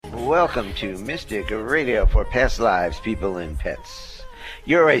welcome to Mystic Radio for past lives, people, and pets.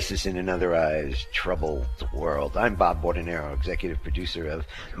 Your oasis in an otherwise troubled world. I'm Bob Bordenero, executive producer of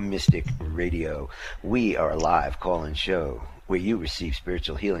Mystic Radio. We are a live call-in show where you receive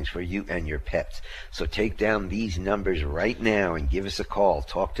spiritual healings for you and your pets. So take down these numbers right now and give us a call.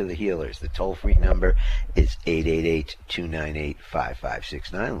 Talk to the healers. The toll-free number is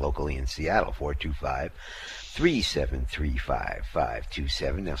 888-298-5569, locally in Seattle,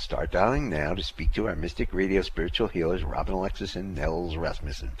 425-373-5527. Now start dialing now to speak to our Mystic Radio spiritual healers, Robin Alexis and Nels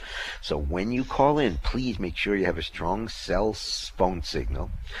Rasmussen. So when you call in, please make sure you have a strong cell phone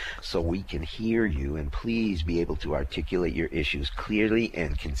signal so we can hear you, and please be able to articulate your issues clearly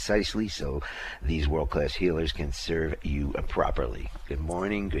and concisely so these world-class healers can serve you properly. Good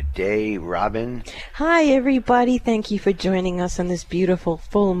morning, good day, Robin. Hi, everybody. Thank you for joining us on this beautiful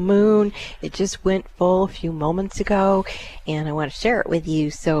full moon. It just went full a few moments ago, and I want to share it with you,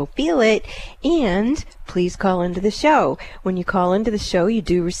 so feel it, and please call into the show. When you call into the show, you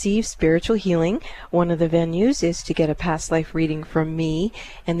do receive spiritual healing. One of the venues is to get a past life reading from me,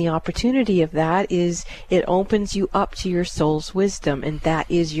 and the opportunity of that is it opens you up to your soul's wisdom, and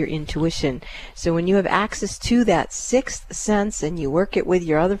that is your intuition. So when you have access to that sixth sense and you work it with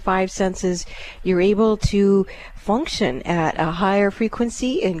your other five senses, you're able to function at a higher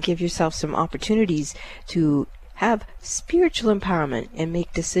frequency and give yourself some opportunities to have spiritual empowerment and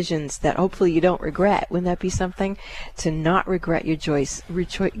make decisions that hopefully you don't regret. Wouldn't that be something? To not regret your choice.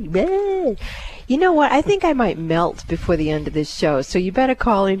 You know what? I think I might melt before the end of this show, so you better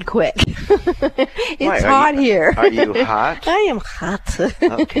call in quick. It's hot here. Are you hot? I am hot.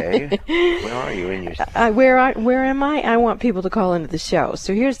 Okay. Where are you in your... Where am I? I want people to call into the show.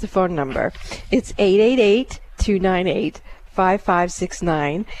 So here's the phone number. It's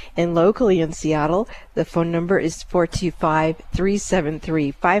 888-298-5569, and locally in Seattle, the phone number is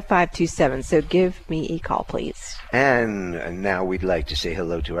 425-373-5527. So give me a call, please. And now we'd like to say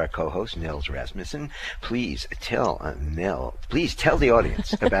hello to our co-host, Nels Rasmussen. Please tell the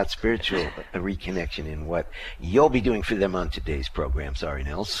audience about spiritual reconnection and what you'll be doing for them on today's program. Sorry,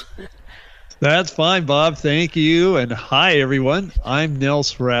 Nels. That's fine, Bob. Thank you. And hi, everyone. I'm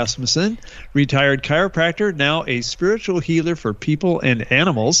Nels Rasmussen, retired chiropractor, now a spiritual healer for people and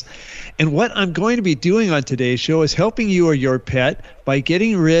animals. And what I'm going to be doing on today's show is helping you or your pet by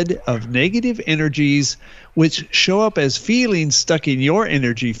getting rid of negative energies which show up as feelings stuck in your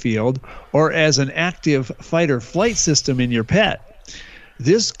energy field or as an active fight or flight system in your pet.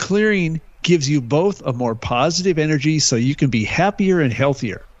 This clearing gives you both a more positive energy so you can be happier and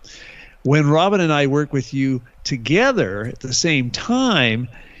healthier. When Robin and I work with you together at the same time,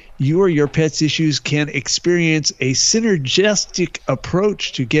 you or your pet's issues can experience a synergistic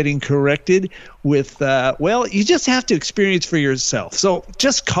approach to getting corrected with, you just have to experience for yourself. So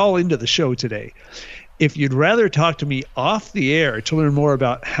just call into the show today. If you'd rather talk to me off the air to learn more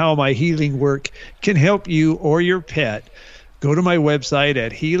about how my healing work can help you or your pet, go to my website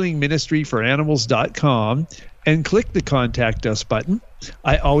at healingministryforanimals.com and click the Contact Us button.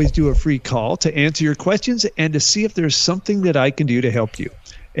 I always do a free call to answer your questions and to see if there's something that I can do to help you.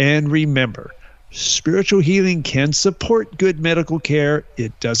 And remember, spiritual healing can support good medical care.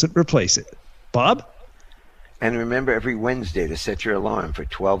 It doesn't replace it. Bob? And remember every Wednesday to set your alarm for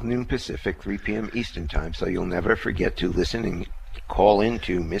 12 noon Pacific, 3 p.m. Eastern Time, so you'll never forget to listen and call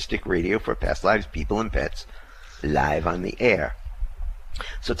into Mystic Radio for past lives, people, and pets live on the air.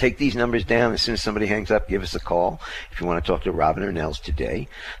 So take these numbers down. As soon as somebody hangs up, give us a call. If you want to talk to Robin or Nels today,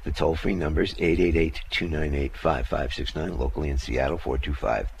 the toll-free number is 888-298-5569, locally in Seattle,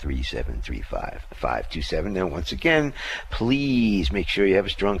 425-373-5527. Now, once again, please make sure you have a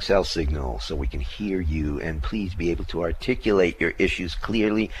strong cell signal so we can hear you, and please be able to articulate your issues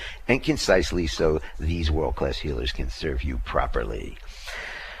clearly and concisely so these world-class healers can serve you properly.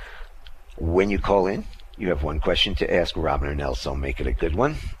 When you call in, you have one question to ask Robin or Nels, so make it a good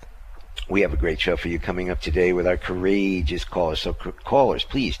one. We have a great show for you coming up today with our courageous callers. So callers,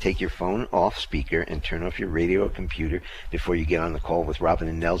 please take your phone off speaker and turn off your radio or computer before you get on the call with Robin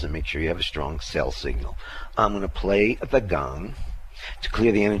and Nels, and make sure you have a strong cell signal. I'm going to play the gong to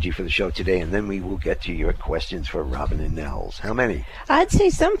clear the energy for the show today, and then we will get to your questions for Robin and Nels. How many? I'd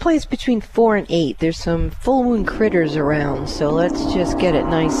say someplace between 4 and 8. There's some full moon critters around, so let's just get it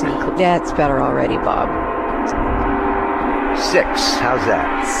nice and that's better already, Bob. 6. How's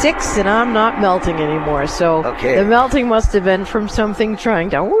that? 6, and I'm not melting anymore, so okay. The melting must have been from something trying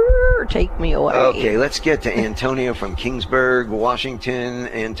to take me away. Okay, let's get to Antonio from Kingsburg, Washington.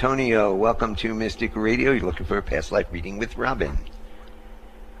 Antonio, welcome to Mystic Radio. You're looking for a past life reading with Robin.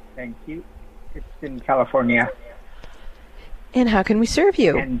 Thank you. It's in California. And how can we serve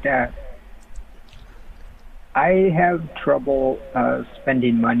you? And I have trouble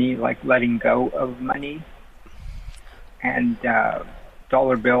spending money, like letting go of money, and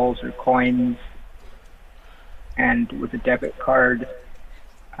dollar bills or coins, and with a debit card.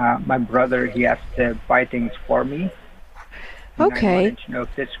 My brother, he has to buy things for me. And Okay. I wanted to know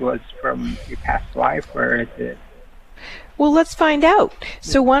if this was from your past life or is it... Well, let's find out.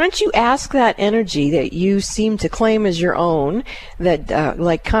 So why don't you ask that energy that you seem to claim as your own, that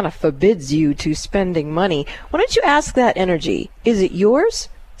like kind of forbids you to spending money. Why don't you ask that energy? Is it yours,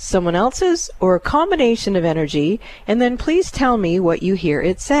 someone else's, or a combination of energy? And then please tell me what you hear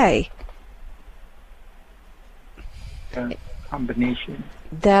it say. combination?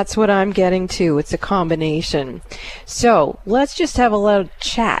 That's what I'm getting to. It's a combination. So let's just have a little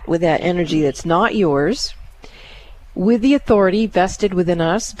chat with that energy that's not yours. With the authority vested within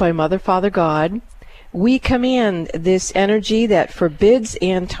us by Mother, Father, God, we command this energy that forbids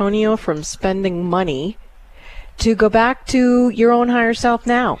Antonio from spending money to go back to your own higher self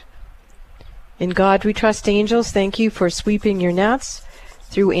now. In God we trust, angels. Thank you for sweeping your nets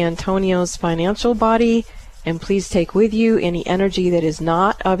through Antonio's financial body, and please take with you any energy that is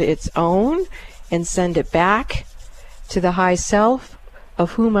not of its own and send it back to the high self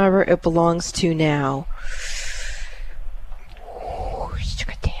of whomever it belongs to now.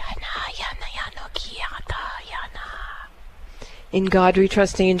 In God we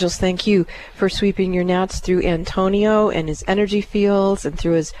trust, angels. Thank you for sweeping your gnats through Antonio and his energy fields and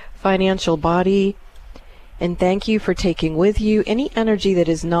through his financial body. And thank you for taking with you any energy that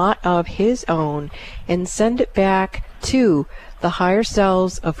is not of his own and send it back to the higher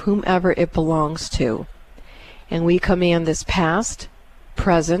selves of whomever it belongs to. And we command this past,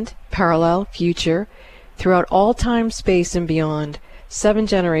 present, parallel, future, throughout all time, space, and beyond, 7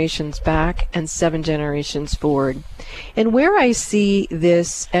 generations back and 7 generations forward. And where I see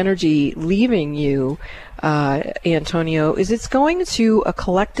this energy leaving you, Antonio, is it's going to a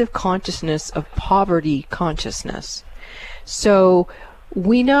collective consciousness of poverty consciousness. So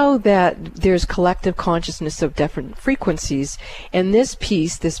we know that there's collective consciousness of different frequencies, and this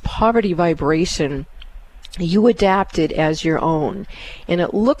piece, this poverty vibration, you adapted as your own. And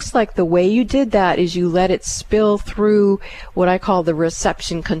it looks like the way you did that is you let it spill through what I call the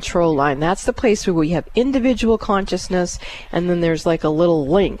reception control line. That's the place where we have individual consciousness, and then there's like a little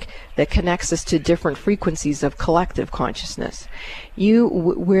link that connects us to different frequencies of collective consciousness.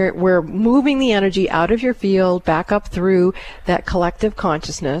 We're moving the energy out of your field back up through that collective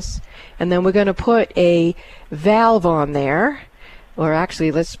consciousness, and then we're going to put a valve on there, or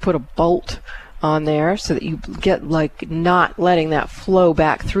actually let's put a bolt on there so that you get like not letting that flow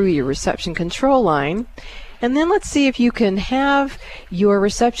back through your reception control line. And then let's see if you can have your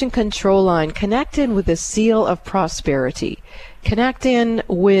reception control line connected with the seal of prosperity. Connect in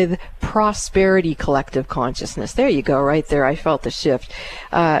with prosperity collective consciousness. There you go, right there. I felt the shift.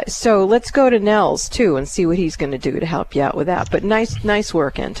 So let's go to Nels too and see what he's going to do to help you out with that. But nice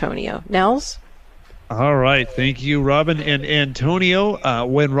work, Antonio. Nels? All right. Thank you, Robin. And Antonio,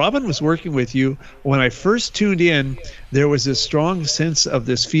 when Robin was working with you, when I first tuned in, there was a strong sense of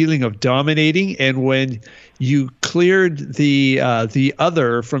this feeling of dominating. And when you cleared the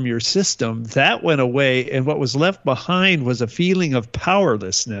other from your system, that went away. And what was left behind was a feeling of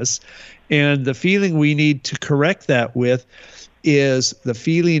powerlessness. And the feeling we need to correct that with is the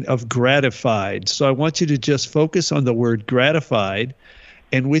feeling of gratified. So I want you to just focus on the word gratified.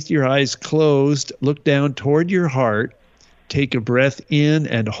 And with your eyes closed, look down toward your heart, take a breath in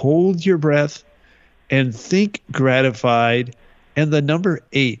and hold your breath, and think gratified and the number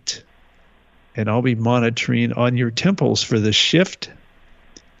 8. And I'll be monitoring on your temples for the shift.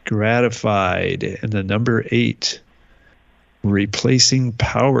 Gratified and the number 8. Replacing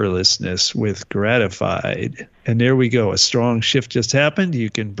powerlessness with gratified. And there we go. A strong shift just happened. You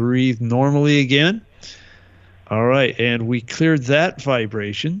can breathe normally again. All right, and we cleared that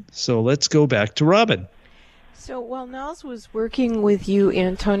vibration, so let's go back to Robin. So while Nels was working with you,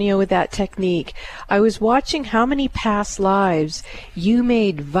 Antonio, with that technique, I was watching how many past lives you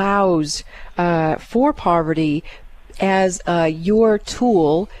made vows for poverty as your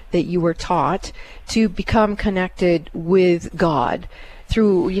tool that you were taught to become connected with God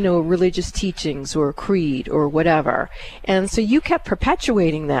through, religious teachings or creed or whatever. And so you kept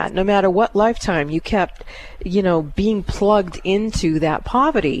perpetuating that. No matter what lifetime, you kept, being plugged into that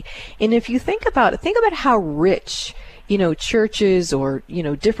poverty. And if you think about how rich, churches or,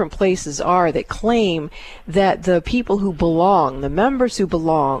 different places are that claim that the people who belong, the members who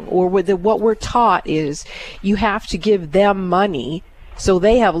belong, or what we're taught is you have to give them money so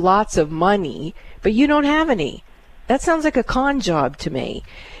they have lots of money, but you don't have any. That sounds like a con job to me.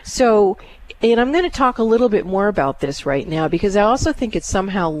 So, and I'm going to talk a little bit more about this right now because I also think it's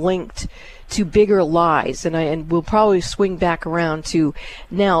somehow linked to bigger lies, and we'll probably swing back around to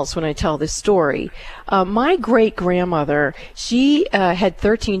Nels when I tell this story. My great-grandmother, she had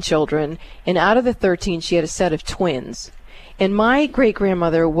 13 children, and out of the 13, she had a set of twins. And my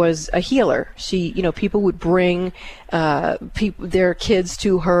great-grandmother was a healer. She, people would bring their kids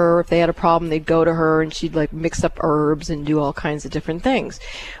to her. If they had a problem, they'd go to her, and she'd mix up herbs and do all kinds of different things.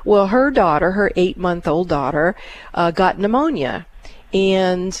 Well, her daughter, her 8-month-old daughter, got pneumonia.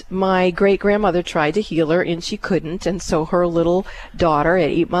 And my great-grandmother tried to heal her, and she couldn't. And so her little daughter at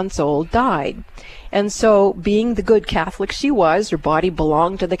 8 months old died. And so, being the good Catholic she was, her body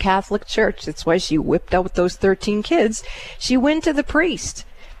belonged to the Catholic Church. That's why she whipped out with those 13 kids. She went to the priest.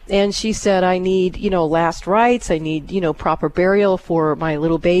 And she said, I need, last rites. I need, proper burial for my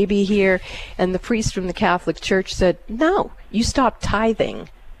little baby here. And the priest from the Catholic Church said, no, you stop tithing.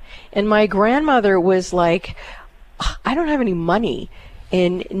 And my grandmother was like, I don't have any money.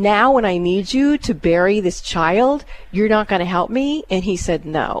 And now when I need you to bury this child, you're not going to help me? And he said,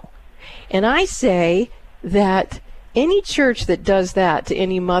 no. And I say that any church that does that to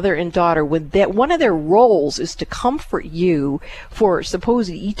any mother and daughter, with that one of their roles is to comfort you for supposed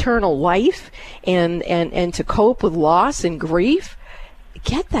eternal life and to cope with loss and grief,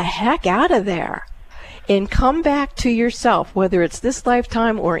 get the heck out of there. And come back to yourself, whether it's this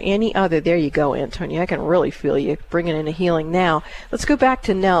lifetime or any other. There you go, Antonio. I can really feel you bringing in a healing now. Let's go back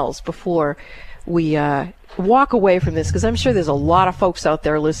to Nels before we walk away from this, because I'm sure there's a lot of folks out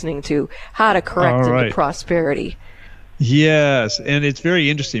there listening to how to correct into prosperity. Yes, and it's very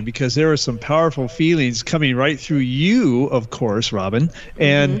interesting because there are some powerful feelings coming right through you, of course, Robin.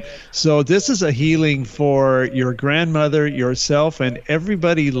 And so this is a healing for your grandmother, yourself, and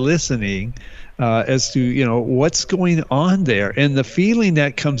everybody listening. As to, what's going on there. And the feeling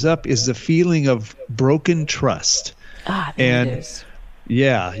that comes up is the feeling of broken trust. There it is.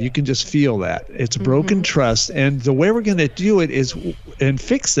 Yeah, you can just feel that. It's broken trust. And the way we're going to do it is, and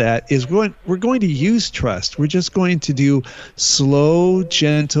fix that, is we're going to use trust. We're just going to do slow,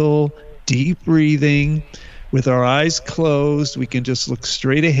 gentle, deep breathing with our eyes closed. We can just look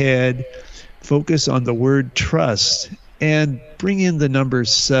straight ahead, focus on the word trust, and bring in the number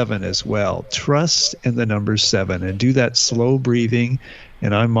 7 as well. Trust and the number 7. And do that slow breathing.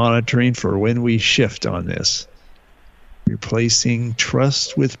 And I'm monitoring for when we shift on this. Replacing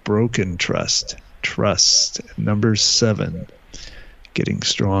trust with broken trust. Trust. Number 7. Getting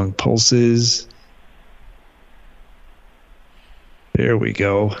strong pulses. There we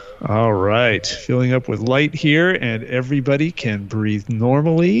go. All right. Filling up with light here. And everybody can breathe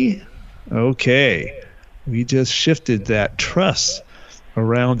normally. Okay. We just shifted that trust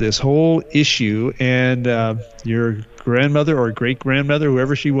around this whole issue, and your grandmother or great-grandmother,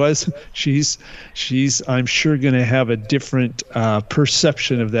 whoever she was, she's I'm sure going to have a different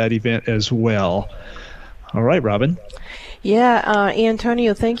perception of that event as well. All right, Robin. Yeah,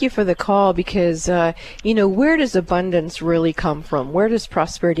 Antonio, thank you for the call because, where does abundance really come from? Where does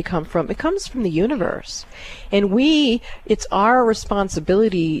prosperity come from? It comes from the universe. And it's our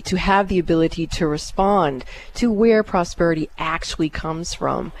responsibility to have the ability to respond to where prosperity actually comes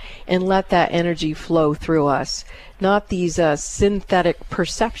from and let that energy flow through us. Not these synthetic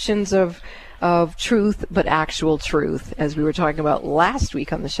perceptions of truth, but actual truth, as we were talking about last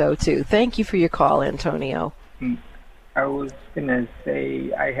week on the show, too. Thank you for your call, Antonio. I was going to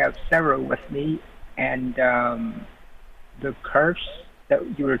say I have Sarah with me, and the curse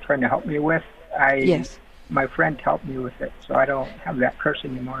that you were trying to help me with, my friend helped me with it, so I don't have that curse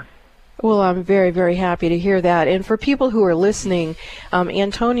anymore. Well, I'm very, very happy to hear that. And for people who are listening,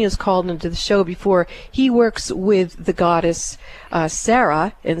 Antonio's called into the show before. He works with the goddess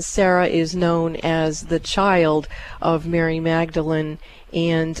Sarah, and Sarah is known as the child of Mary Magdalene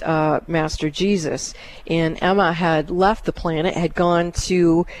and Master Jesus. And Emma had left the planet, had gone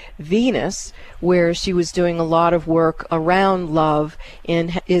to Venus, where she was doing a lot of work around love,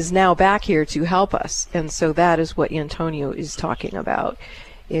 and is now back here to help us. And so that is what Antonio is talking about,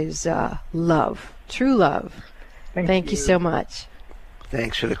 is love, true love. Thank you so much.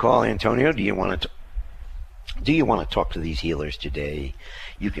 Thanks for the call, Antonio. Do you want to talk to these healers today?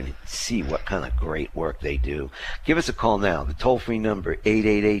 You can see what kind of great work they do. Give us a call now. The toll-free number,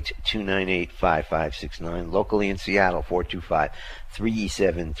 888-298-5569. Locally in Seattle,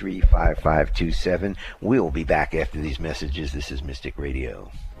 425-373-5527. We'll be back after these messages. This is Mystic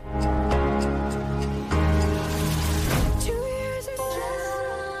Radio.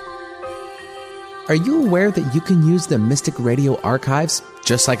 Are you aware that you can use the Mystic Radio archives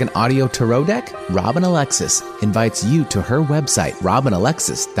Just like an audio tarot deck, Robin Alexis invites you to her website,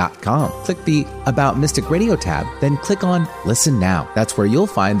 robinalexis.com. Click the About Mystic Radio tab, then click on Listen Now. That's where you'll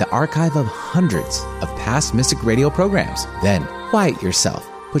find the archive of hundreds of past Mystic Radio programs. Then quiet yourself.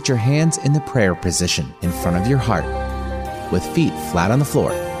 Put your hands in the prayer position in front of your heart with feet flat on the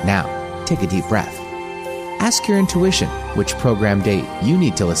floor. Now, take a deep breath. Ask your intuition which program date you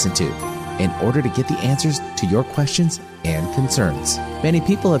need to listen to in order to get the answers to your questions and concerns. Many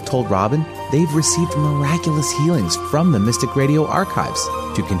people have told Robin they've received miraculous healings from the Mystic Radio archives.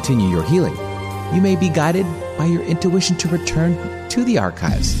 To continue your healing, you may be guided by your intuition to return to the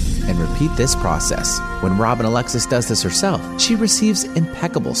archives and repeat this process. When Robin Alexis does this herself, she receives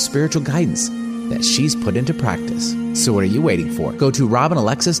impeccable spiritual guidance that she's put into practice. So what are you waiting for? Go to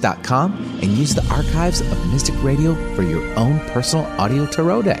robinalexis.com and use the archives of Mystic Radio for your own personal audio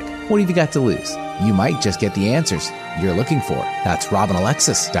tarot deck. What have you got to lose? You might just get the answers you're looking for. That's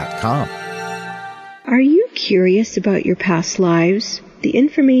robinalexis.com. Are you curious about your past lives? The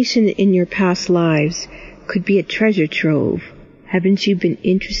information in your past lives could be a treasure trove. Haven't you been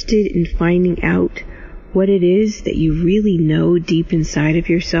interested in finding out what it is that you really know deep inside of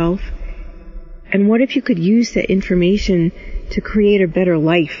yourself? And what if you could use that information to create a better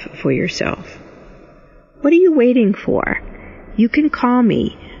life for yourself? What are you waiting for? You can call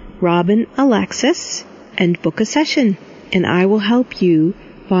me, Robin Alexis, and book a session, and I will help you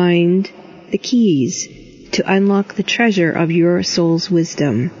find the keys to unlock the treasure of your soul's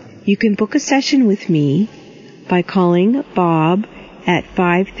wisdom. You can book a session with me by calling Bob at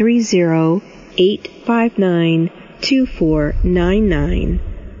 530-859-2499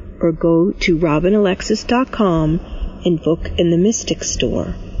 or go to robinalexis.com and book in the Mystic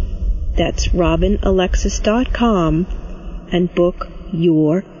Store. That's robinalexis.com and book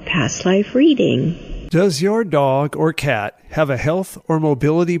your past life reading. Does your dog or cat have a health or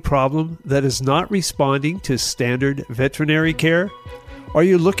mobility problem that is not responding to standard veterinary care? Are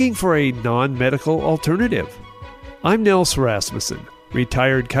you looking for a non-medical alternative? I'm Nels Rasmussen,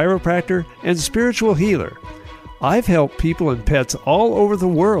 retired chiropractor and spiritual healer. I've helped people and pets all over the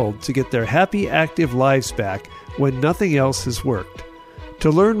world to get their happy, active lives back when nothing else has worked.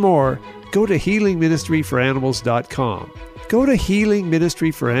 To learn more, go to healingministryforanimals.com. Go to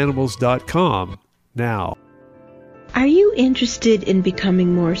healingministryforanimals.com now. Are you interested in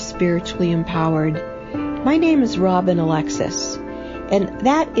becoming more spiritually empowered? My name is Robin Alexis, and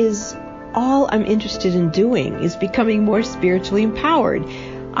that is all I'm interested in doing, is becoming more spiritually empowered.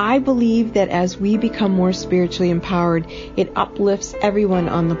 I believe that as we become more spiritually empowered, it uplifts everyone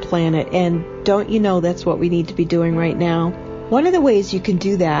on the planet, and don't you know that's what we need to be doing right now? One of the ways you can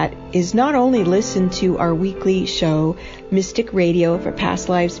do that is not only listen to our weekly show, Mystic Radio for Past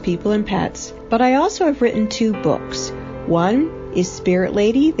Lives, People, and Pets, but I also have written 2 books. One is Spirit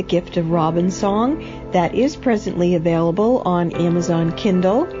Lady, The Gift of Robin Song, that is presently available on Amazon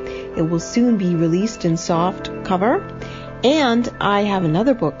Kindle. It will soon be released in soft cover. And I have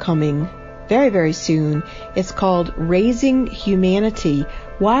another book coming very, very soon. It's called Raising Humanity,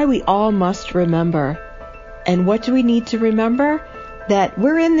 Why We All Must Remember. And what do we need to remember? That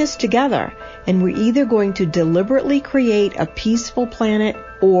we're in this together, and we're either going to deliberately create a peaceful planet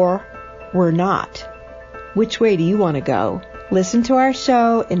or we're not. Which way do you want to go? Listen to our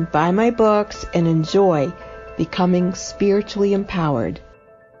show and buy my books and enjoy becoming spiritually empowered.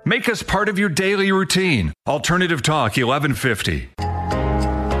 Make us part of your daily routine. Alternative Talk 1150.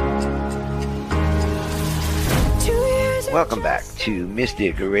 Welcome back to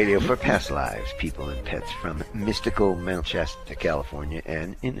Mystic Radio for Past Lives, People, and Pets from mystical Mount Shasta, California,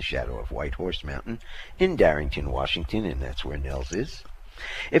 and in the shadow of White Horse Mountain in Darrington, Washington, and that's where Nels is.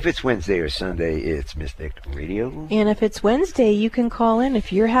 If it's Wednesday or Sunday, it's Mystic Radio. And if it's Wednesday, you can call in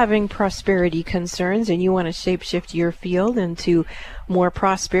if you're having prosperity concerns and you want to shapeshift your field into more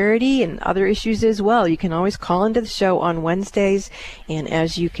prosperity and other issues as well. You can always call into the show on Wednesdays, and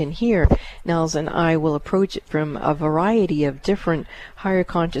as you can hear, Nels and I will approach it from a variety of different higher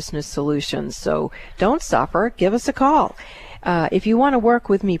consciousness solutions. So don't suffer. Give us a call. If you want to work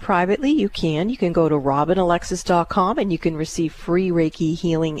with me privately, you can. You can go to robinalexis.com and you can receive free Reiki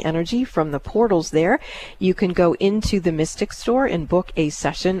healing energy from the portals there. You can go into the Mystic Store and book a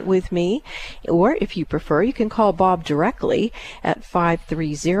session with me. Or if you prefer, you can call Bob directly at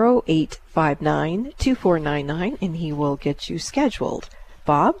 530-859-2499 and he will get you scheduled.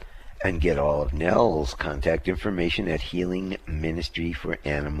 Bob? And get all of Nell's contact information at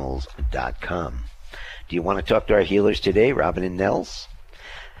healingministryforanimals.com. Do you want to talk to our healers today, Robin and Nels?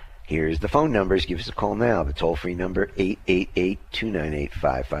 Here's the phone numbers. Give us a call now. The toll-free number,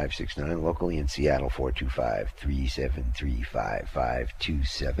 888-298-5569. Locally in Seattle,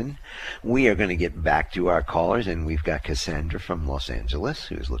 425-373-5527. We are going to get back to our callers, and we've got Cassandra from Los Angeles,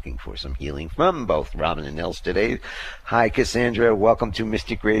 who is looking for some healing from both Robin and Nels today. Hi, Cassandra. Welcome to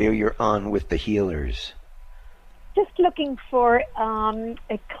Mystic Radio. You're on with the healers. Just looking for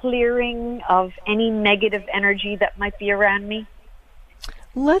a clearing of any negative energy that might be around me.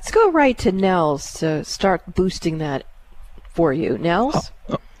 Let's go right to Nels to start boosting that for you. Nels?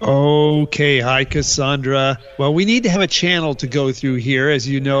 Okay. Hi, Cassandra. Well, we need to have a channel to go through here, as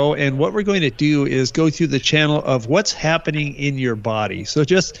you know, and what we're going to do is go through the channel of what's happening in your body. So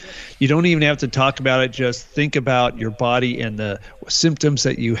you don't even have to talk about it. Just think about your body and the symptoms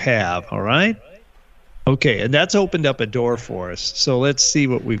that you have. All right? Okay. And that's opened up a door for us. So let's see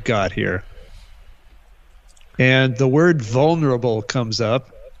what we've got here. And the word vulnerable comes up.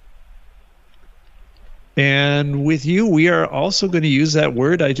 And with you, we are also going to use that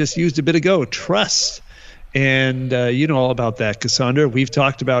word I just used a bit ago, trust. And you know all about that, Cassandra. We've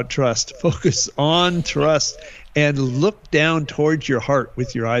talked about trust. Focus on trust and look down towards your heart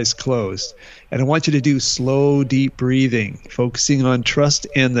with your eyes closed. And I want you to do slow, deep breathing, focusing on trust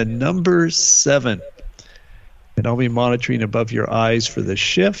and the number 7. And I'll be monitoring above your eyes for the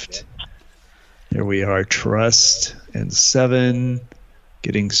shift. There we are, trust, and 7,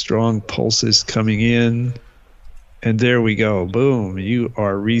 getting strong pulses coming in. And there we go, boom, you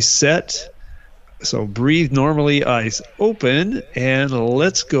are reset. So breathe normally, eyes open, and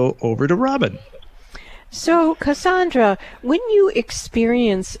let's go over to Robin. So, Cassandra, when you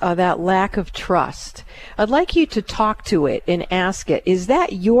experience that lack of trust, I'd like you to talk to it and ask it, is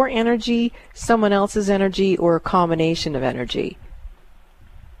that your energy, someone else's energy, or a combination of energy?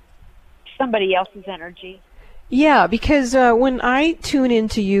 Somebody else's energy. Yeah, because when I tune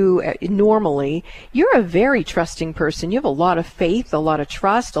into you normally, you're a very trusting person. You have a lot of faith, a lot of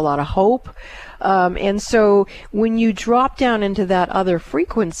trust, a lot of hope. And so when you drop down into that other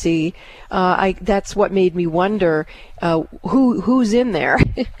frequency, that's what made me wonder who's in there.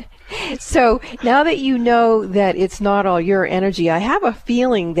 So now that you know that it's not all your energy, I have a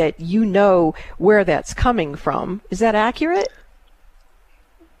feeling that you know where that's coming from. Is that accurate?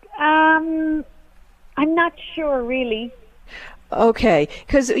 I'm not sure, really. Okay,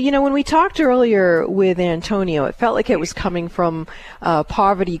 because, when we talked earlier with Antonio, it felt like it was coming from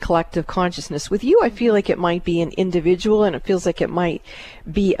poverty collective consciousness. With you, I feel like it might be an individual, and it feels like it might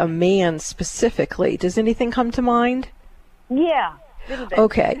be a man specifically. Does anything come to mind? Yeah, a little bit.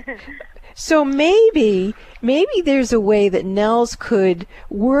 Okay. So maybe there's a way that Nels could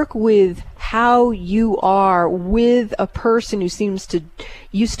work with how you are with a person who seems to,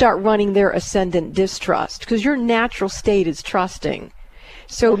 you start running their ascendant distrust, because your natural state is trusting.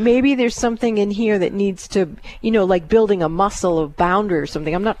 So maybe there's something in here that needs to, like building a muscle of boundary or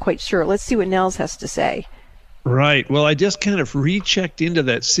something. I'm not quite sure. Let's see what Nels has to say. Right. Well, I just kind of rechecked into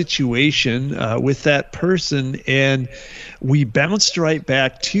that situation with that person, and we bounced right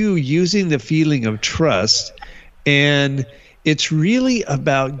back to using the feeling of trust. And it's really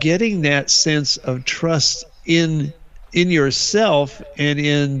about getting that sense of trust in yourself and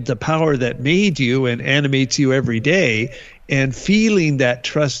in the power that made you and animates you every day, and feeling that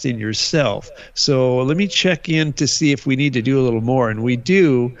trust in yourself. So let me check in to see if we need to do a little more, and we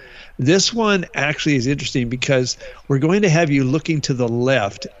do. This one actually is interesting because we're going to have you looking to the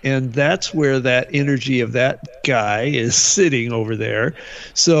left, and that's where that energy of that guy is sitting over there.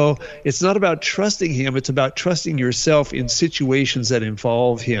 So it's not about trusting him, it's about trusting yourself in situations that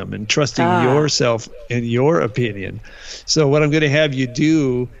involve him and trusting yourself and your opinion. So what I'm going to have you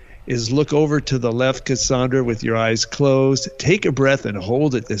do is look over to the left, Cassandra, with your eyes closed. Take a breath and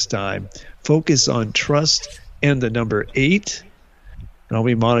hold it this time. Focus on trust and the number 8. And I'll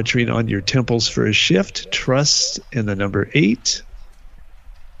be monitoring on your temples for a shift. Trust and the number 8.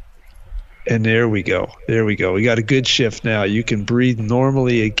 And there we go. There we go. We got a good shift now. You can breathe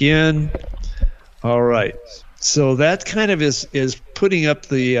normally again. All right. So that kind of is putting up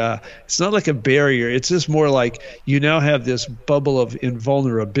the, it's not like a barrier. It's just more like you now have this bubble of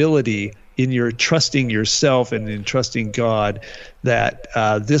invulnerability in your trusting yourself and in trusting God that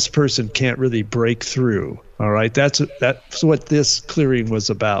this person can't really break through. All right, that's what this clearing was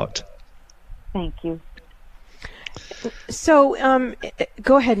about. Thank you. So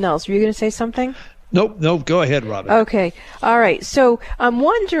go ahead, Nels. Were you going to say something? Nope. Go ahead, Robin. Okay. All right. So I'm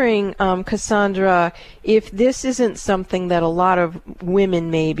wondering, Cassandra, if this isn't something that a lot of women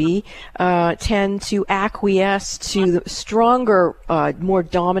maybe tend to acquiesce to the stronger, more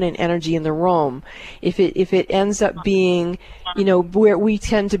dominant energy in the room. If it ends up being, where we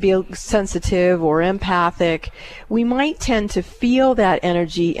tend to be sensitive or empathic, we might tend to feel that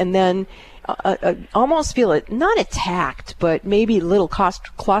energy and then almost feel it, not attacked, but maybe a little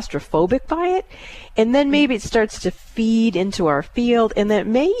claustrophobic by it. And then maybe it starts to feed into our field, and then it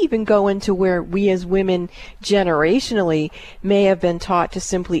may even go into where we as women generationally may have been taught to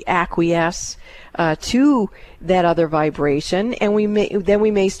simply acquiesce to that other vibration, and we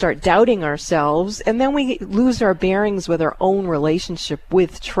may start doubting ourselves, and then we lose our bearings with our own relationship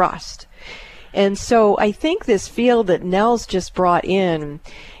with trust. And so I think this field that Nell's just brought in,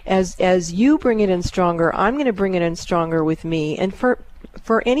 as you bring it in stronger, I'm going to bring it in stronger with me. And for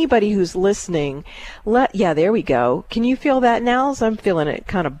anybody who's listening, there we go. Can you feel that, Nels? I'm feeling it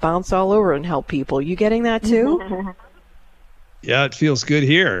kind of bounce all over and help people. You getting that too? Yeah, it feels good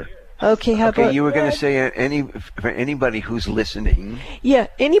here. Okay, how about... you were going to say for anybody who's listening. Yeah,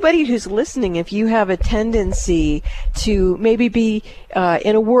 anybody who's listening, if you have a tendency to maybe be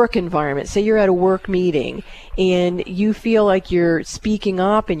in a work environment, say you're at a work meeting, and you feel like you're speaking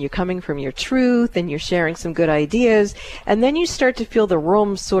up and you're coming from your truth and you're sharing some good ideas, and then you start to feel the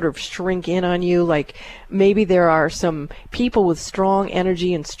room sort of shrink in on you, like maybe there are some people with strong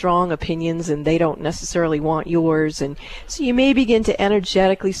energy and strong opinions and they don't necessarily want yours, and so you may begin to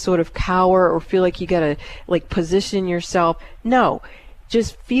energetically sort of cower or feel like you gotta position yourself. No,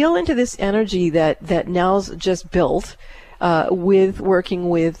 just feel into this energy that Nell's just built with working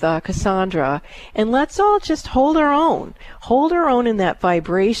with Cassandra, and let's all just hold our own in that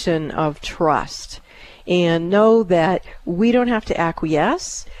vibration of trust, and know that we don't have to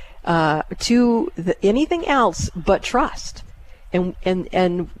acquiesce to anything else but trust. And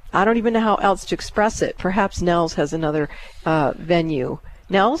I don't even know how else to express it. Perhaps Nels has another venue.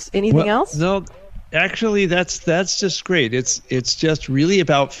 Nels, anything else? No, actually, that's just great. It's just really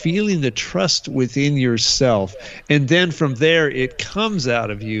about feeling the trust within yourself, and then from there it comes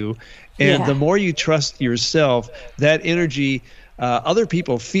out of you. And the more you trust yourself, that energy, other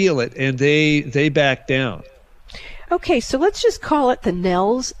people feel it, and they back down. Okay, so let's just call it the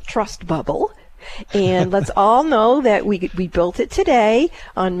Nels Trust Bubble. And let's all know that we built it today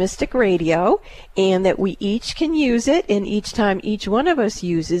on Mystic Radio, and that we each can use it, and each time each one of us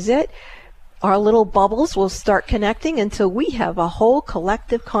uses it, our little bubbles will start connecting until we have a whole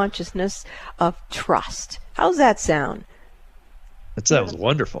collective consciousness of trust. How's that sound? That sounds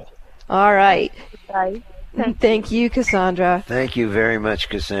wonderful. All right. Thank you, Cassandra. Thank you very much,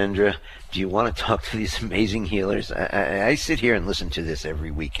 Cassandra. Do you want to talk to these amazing healers? I sit here and listen to this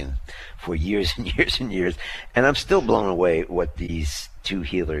every weekend for years and years and years, and I'm still blown away what these two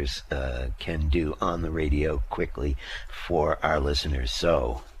healers can do on the radio quickly for our listeners.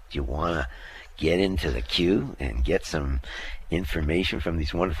 So, do you want to get into the queue and get some information from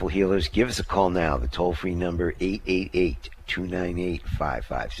these wonderful healers? Give us a call now. The toll-free number,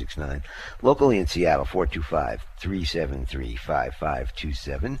 888-298-5569. Locally in Seattle,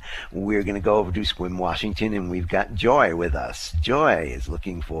 425-373-5527. We're going to go over to Sequim, Washington, and we've got Joy with us. Joy is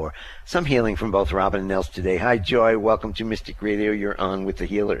looking for some healing from both Robin and Nels today. Hi, Joy. Welcome to Mystic Radio. You're on with the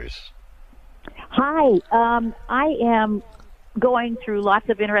healers. Hi. I am going through lots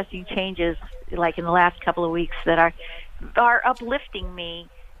of interesting changes, like in the last couple of weeks, that are uplifting me,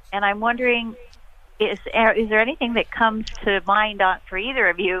 and I'm wondering, is there anything that comes to mind for either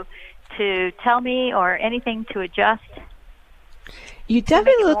of you to tell me, or anything to adjust? You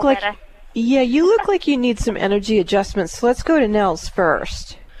definitely look like you look like you need some energy adjustments. So let's go to Nels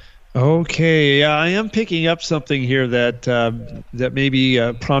first. Okay, I am picking up something here that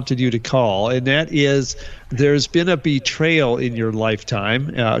maybe prompted you to call, and that is there's been a betrayal in your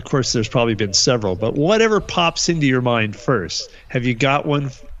lifetime. Of course, there's probably been several, but whatever pops into your mind first. Have you got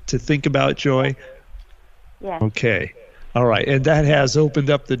one to think about, Joy? Yeah. Okay. All right, and that has opened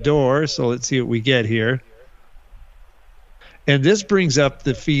up the door, so let's see what we get here. And this brings up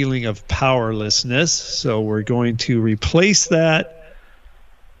the feeling of powerlessness, so we're going to replace that.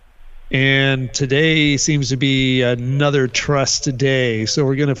 And today seems to be another trust day. So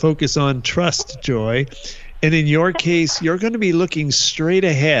we're going to focus on trust, Joy. And in your case, you're going to be looking straight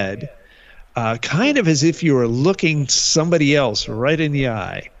ahead, kind of as if you were looking somebody else right in the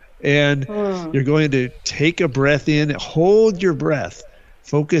eye. And you're going to take a breath in, hold your breath,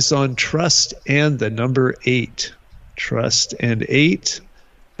 focus on trust and the number 8. Trust and 8.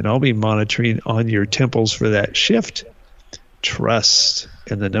 And I'll be monitoring on your temples for that shift. Trust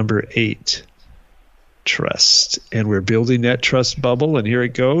and the number 8. trust. And we're building that trust bubble, and here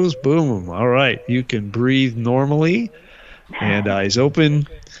it goes. Boom. All right. You can breathe normally and eyes open.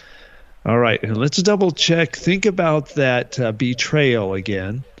 All right. And let's double check. Think about that betrayal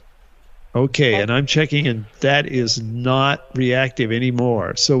again. Okay. And I'm checking, and that is not reactive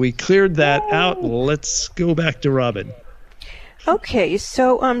anymore. So we cleared that out. Let's go back to Robin. Okay,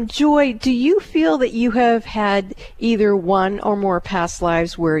 so Joy, do you feel that you have had either one or more past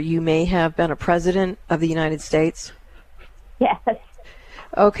lives where you may have been a president of the United States? Yes.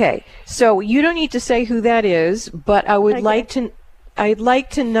 Okay, so you don't need to say who that is, but I would I'd like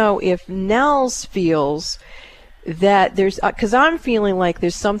to know if Nels feels that there's, because I'm feeling like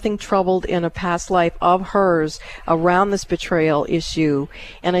there's something troubled in a past life of hers around this betrayal issue,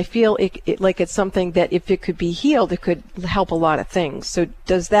 and I feel like it's something that if it could be healed, it could help a lot of things. So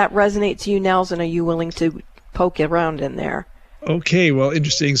does that resonate to you, Nels, and are you willing to poke around in there? Okay, well,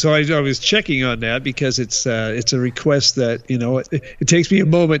 interesting. So I was checking on that because it's a request that, it takes me a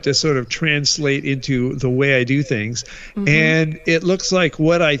moment to sort of translate into the way I do things. Mm-hmm. And it looks like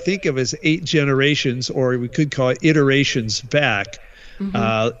what I think of as 8 generations, or we could call it iterations back,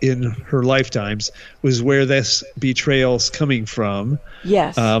 in her lifetimes, was where this betrayal's coming from.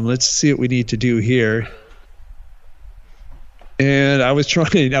 Yes. Let's see what we need to do here. And I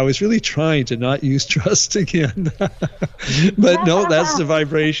was really trying to not use trust again. But no, that's the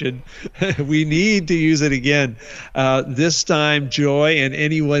vibration. We need to use it again. This time, Joy, and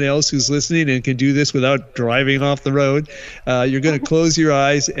anyone else who's listening and can do this without driving off the road, you're going to close your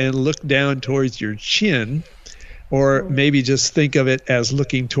eyes and look down towards your chin, or maybe just think of it as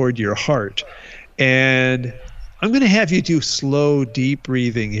looking toward your heart. And I'm going to have you do slow, deep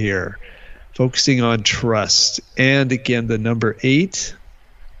breathing here, focusing on trust. And again, the number 8.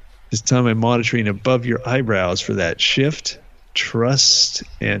 This time I'm monitoring above your eyebrows for that shift. Trust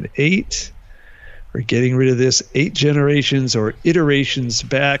and 8. We're getting rid of this 8 generations or iterations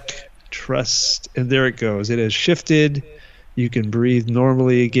back. Trust. And there it goes. It has shifted. You can breathe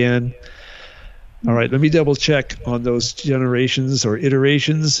normally again. All right, let me double check on those generations or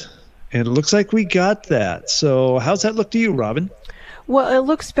iterations. And it looks like we got that. So how's that look to you, Robin? Well, it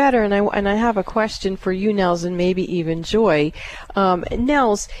looks better, and I have a question for you, Nels, and maybe even Joy.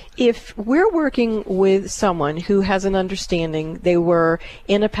 Nels, if we're working with someone who has an understanding they were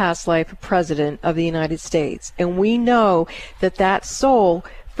in a past life president of the United States, and we know that soul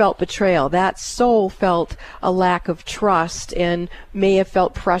felt betrayal, that soul felt a lack of trust and may have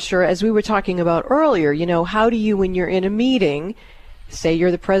felt pressure, as we were talking about earlier, how do you, when you're in a meeting, say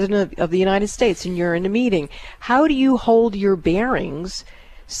you're the president of the United States and you're in a meeting, how do you hold your bearings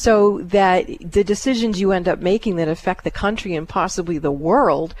so that the decisions you end up making that affect the country and possibly the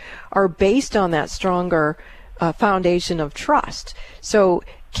world are based on that stronger foundation of trust? So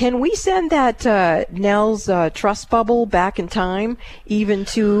can we send that Nels trust bubble back in time, even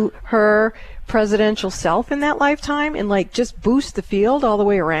to her presidential self in that lifetime, and just boost the field all the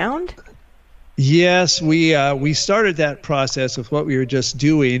way around? Yes, we started that process with what we were just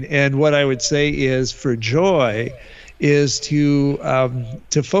doing, and what I would say is for Joy is to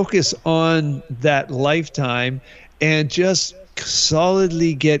focus on that lifetime and just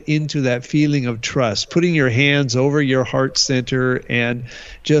solidly get into that feeling of trust, putting your hands over your heart center and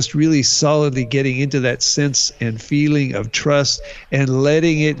just really solidly getting into that sense and feeling of trust and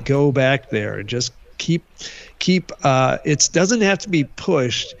letting it go back there, and just keep it doesn't have to be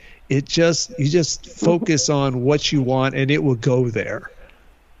pushed. You just focus on what you want, and it will go there.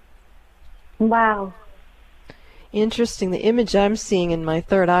 Wow. Interesting. The image I'm seeing in my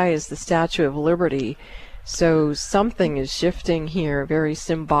third eye is the Statue of Liberty. So something is shifting here very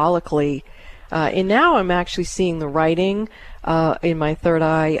symbolically. And now I'm actually seeing the writing in my third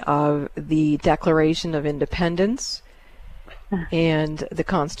eye of the Declaration of Independence and the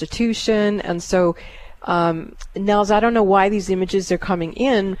Constitution. And so Nels, I don't know why these images are coming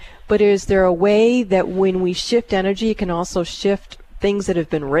in, but is there a way that when we shift energy, it can also shift things that have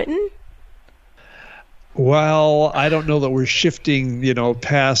been written? Well, I don't know that we're shifting,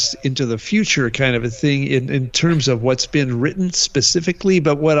 past into the future kind of a thing in terms of what's been written specifically,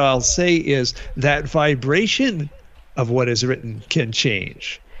 but what I'll say is that vibration of what is written can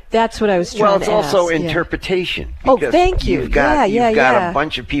change. That's what I was trying to ask. Well, it's also interpretation. Oh, thank you. You've got a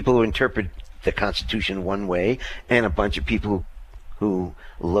bunch of people who interpret the Constitution one way and a bunch of people who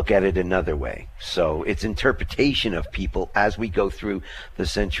look at it another way. So it's interpretation of people as we go through the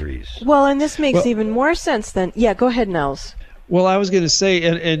centuries. Well, and this makes even more sense than... Yeah, go ahead, Nels. Well, I was going to say,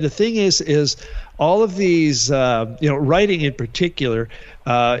 and the thing is all of these, writing in particular,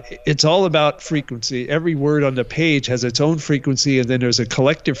 it's all about frequency. Every word on the page has its own frequency, and then there's a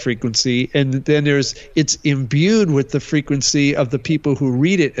collective frequency, and then it's imbued with the frequency of the people who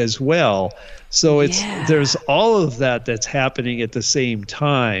read it as well. So there's all of that that's happening at the same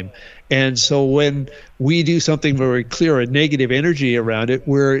time. And so when we do something where we clear a negative energy around it,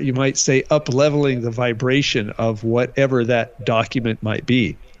 we're, you might say, up-leveling the vibration of whatever that document might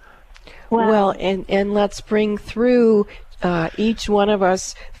be. Well, and let's bring through each one of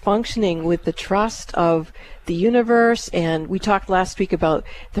us functioning with the trust of the universe. And we talked last week about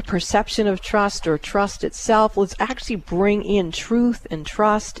the perception of trust or trust itself. Let's actually bring in truth and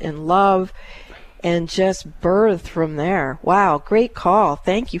trust and love and just birth from there. Wow, great call.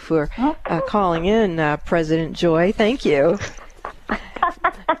 Thank you for calling in, President Joy. Thank you.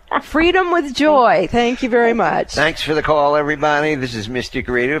 Freedom with joy. Thank you very much. Thanks for the call, everybody. This is Mystic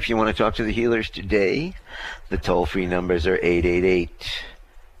Radio. If you want to talk to the healers today, the toll-free numbers are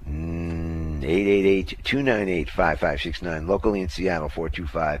 888-298-5569. Locally in Seattle,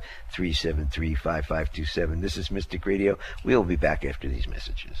 425-373-5527. This is Mystic Radio. We'll be back after these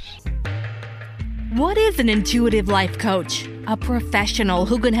messages. What is an intuitive life coach? A professional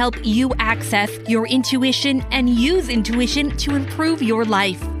who can help you access your intuition and use intuition to improve your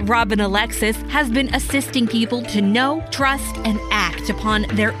life. Robin Alexis has been assisting people to know, trust, and act upon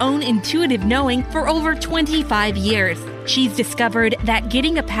their own intuitive knowing for over 25 years. She's discovered that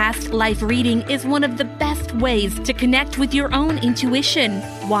getting a past life reading is one of the best ways to connect with your own intuition.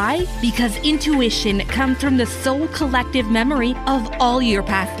 Why? Because intuition comes from the soul collective memory of all your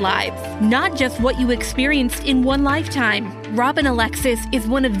past lives, not just what you experienced in one lifetime. Robin Alexis is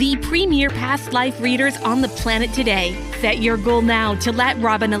one of the premier past life readers on the planet today. Set your goal now to let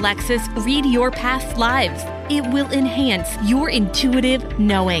Robin Alexis read your past lives. It will enhance your intuitive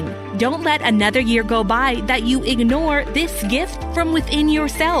knowing. Don't let another year go by that you ignore this gift from within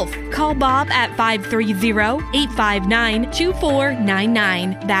yourself. Call Bob at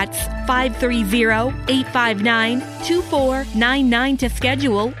 530-859-2499. That's 530-859-2499 to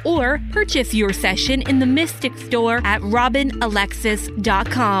schedule or purchase your session in the Mystic Store at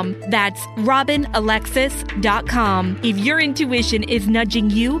RobinAlexis.com. That's RobinAlexis.com. If your intuition is nudging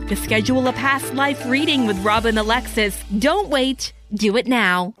you to schedule a past life reading with Robin Alexis, don't wait. Do it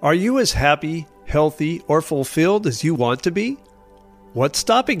now. Are you as happy, healthy, or fulfilled as you want to be? What's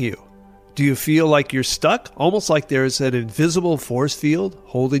stopping you? Do you feel like you're stuck, almost like there's an invisible force field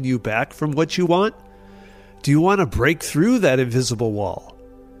holding you back from what you want? Do you want to break through that invisible wall?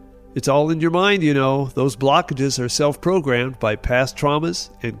 It's all in your mind, you know. Those blockages are self-programmed by past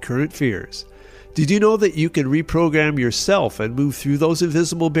traumas and current fears. Did you know that you can reprogram yourself and move through those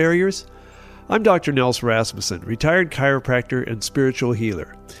invisible barriers? I'm Dr. Nels Rasmussen, retired chiropractor and spiritual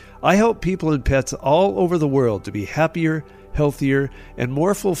healer. I help people and pets all over the world to be happier, healthier, and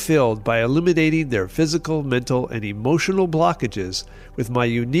more fulfilled by eliminating their physical, mental, and emotional blockages with my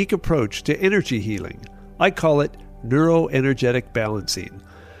unique approach to energy healing. I call it neuroenergetic balancing.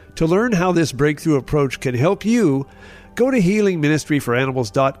 To learn how this breakthrough approach can help you, go to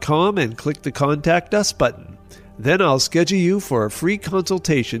healingministryforanimals.com and click the Contact Us button. Then I'll schedule you for a free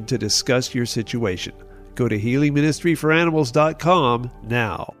consultation to discuss your situation. Go to healingministryforanimals.com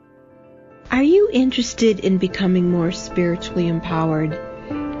now. Are you interested in becoming more spiritually empowered?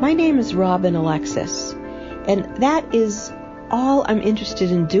 My name is Robin Alexis, and that is all I'm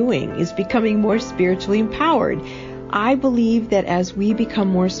interested in doing, is becoming more spiritually empowered. I believe that as we become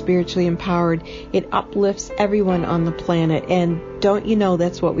more spiritually empowered, it uplifts everyone on the planet, and don't you know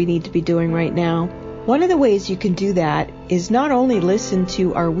that's what we need to be doing right now? One of the ways you can do that is not only listen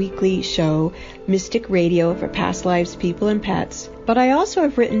to our weekly show, Mystic Radio for Past Lives, People, and Pets, but I also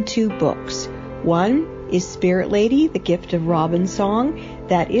have written 2 books. One is Spirit Lady, The Gift of Robin Song,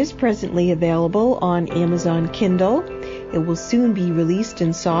 that is presently available on Amazon Kindle. It will soon be released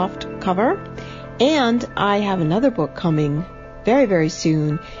in soft cover. And I have another book coming very, very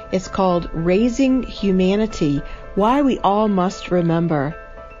soon. It's called Raising Humanity, Why We All Must Remember.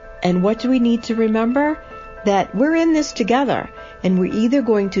 And what do we need to remember? That we're in this together, and we're either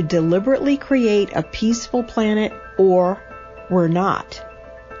going to deliberately create a peaceful planet or we're not.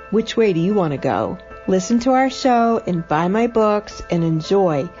 Which way do you want to go? Listen to our show and buy my books and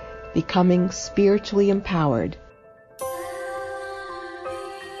enjoy becoming spiritually empowered.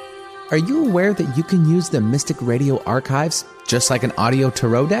 Are you aware that you can use the Mystic Radio archives just like an audio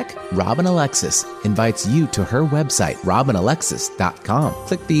tarot deck? Robin Alexis invites you to her website, RobinAlexis.com.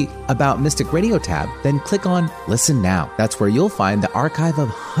 Click the About Mystic Radio tab, then click on Listen Now. That's where you'll find the archive of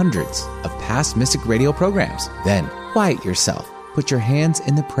hundreds of past Mystic Radio programs. Then quiet yourself, Put your hands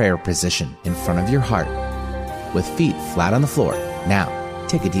in the prayer position in front of your heart with feet flat on the floor. Now,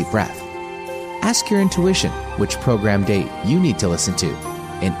 take a deep breath. Ask your intuition which program date you need to listen to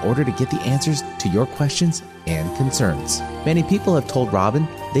in order to get the answers to your questions and concerns. Many people have told Robin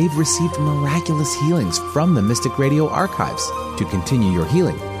they've received miraculous healings from the Mystic Radio archives. To continue your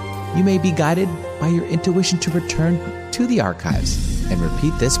healing, you may be guided by your intuition to return to the archives and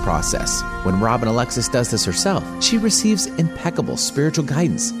repeat this process. When Robin Alexis does this herself, she receives impeccable spiritual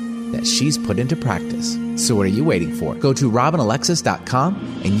guidance that she's put into practice. So what are you waiting for? Go to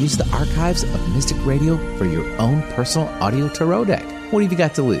RobinAlexis.com and use the archives of Mystic Radio for your own personal audio tarot deck. What have you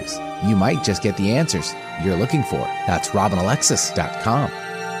got to lose? You might just get the answers you're looking for. That's RobinAlexis.com.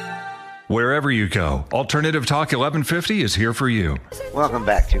 Wherever you go, Alternative Talk 1150 is here for you. Welcome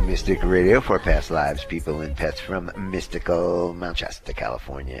back to Mystic Radio for past lives, people, and pets from mystical Mount Shasta,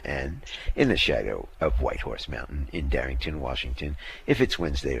 California, and in the shadow of Whitehorse Mountain in Darrington, Washington. If it's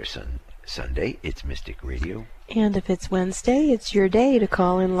Wednesday or Sunday, it's Mystic Radio. And if it's Wednesday, it's your day to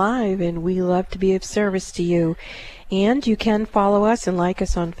call in live, and we love to be of service to you. And you can follow us and like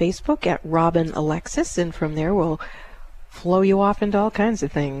us on Facebook at Robin Alexis, and from there we'll flow you off into all kinds of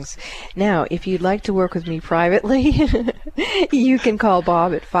things. Now, if you'd like to work with me privately, you can call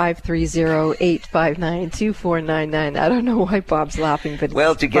Bob at 530-859-2499. I don't know why Bob's laughing, but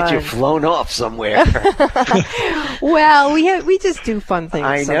well, to get you flown off somewhere. Well, we just do fun things.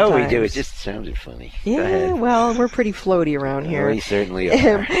 I know sometimes. We do. It just sounded funny. Yeah, well, we're pretty floaty around here. We certainly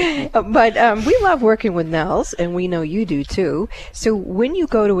are. But we love working with Nels, and we know you do too. So when you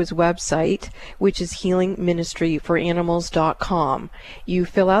go to his website, which is healingministryforanimals.com, you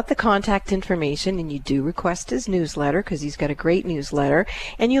fill out the contact information, and you do request his newsletter, because he's got a great newsletter,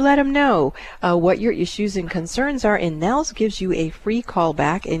 and you let him know what your issues and concerns are, and Nels gives you a free call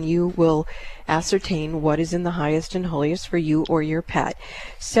back, and you will ascertain what is in the highest and holiest for you or your pet.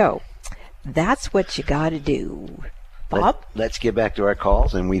 So that's what you got to do. Bob? Let's get back to our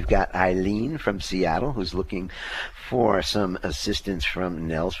calls, and we've got Eileen from Seattle who's looking for some assistance from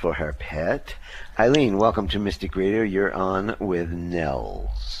Nels for her pet. Eileen, welcome to Mystic Radio. You're on with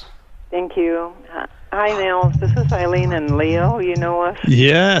Nels. Thank you. Hi, Nels. This is Eileen and Leo. You know us?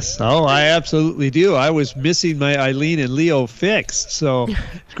 Yes. Oh, I absolutely do. I was missing my Eileen and Leo fix, so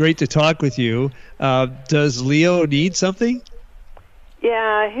it's great to talk with you. Does Leo need something?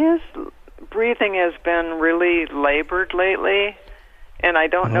 Yeah, his breathing has been really labored lately, and I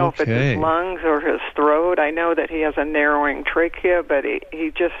don't know if it's his lungs or his throat. I know that he has a narrowing trachea, but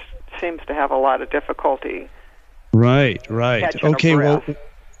he just seems to have a lot of difficulty. Right. Okay, well,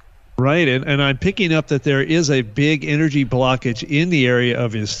 right, and I'm picking up that there is a big energy blockage in the area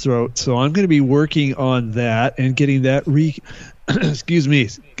of his throat, so I'm going to be working on that and getting that excuse me,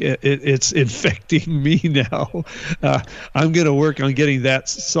 it's infecting me now. I'm going to work on getting that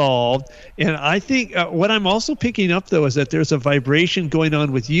solved. And I think what I'm also picking up, though, is that there's a vibration going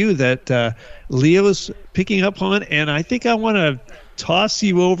on with you that Leo's picking up on, and I think I want to toss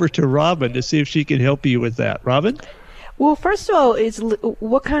you over to Robin to see if she can help you with that. Robin? Well, first of all,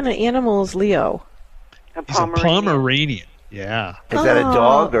 what kind of animal is Leo? He's a Pomeranian. Yeah. Is that a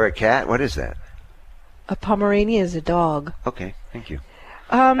dog or a cat? What is that? A Pomeranian is a dog. Okay, thank you.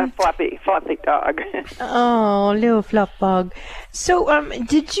 A fluffy dog. Oh, little fluff bug. So,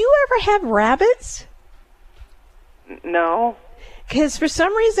 did you ever have rabbits? No. Because for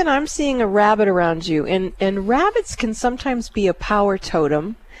some reason I'm seeing a rabbit around you, and rabbits can sometimes be a power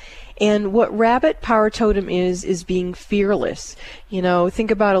totem. And what rabbit power totem is being fearless. You know,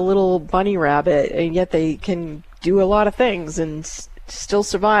 think about a little bunny rabbit, and yet they can do a lot of things and still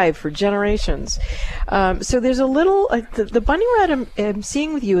survive for generations. So there's a little, the bunny rat I'm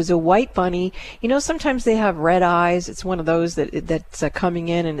seeing with you is a white bunny. You know, sometimes they have red eyes. It's one of those that's coming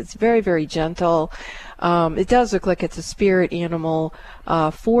in, and it's very, very gentle. It does look like it's a spirit animal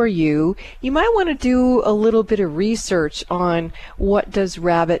for you. You might want to do a little bit of research on what does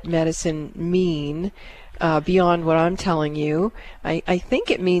rabbit medicine mean. Beyond what I'm telling you. I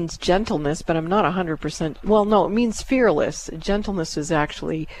think it means gentleness, but I'm not 100%. Well, no, it means fearless. Gentleness is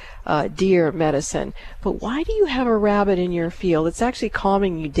actually deer medicine. But why do you have a rabbit in your field? It's actually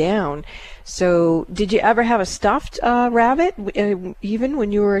calming you down. So did you ever have a stuffed rabbit, even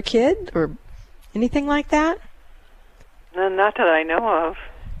when you were a kid, or anything like that? No, not that I know of.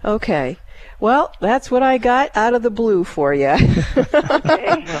 Okay. Well, that's what I got out of the blue for you.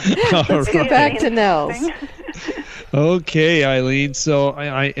 Okay. Let's get back to Nels. Okay, Eileen. So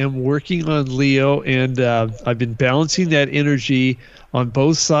I am working on Leo, and I've been balancing that energy on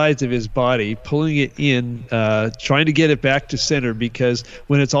both sides of his body, pulling it in, trying to get it back to center, because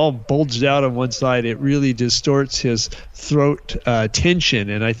when it's all bulged out on one side, it really distorts his throat tension.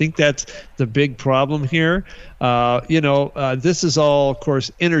 And I think that's the big problem here. This is all, of course,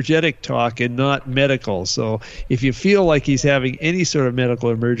 energetic talk and not medical. So if you feel like he's having any sort of medical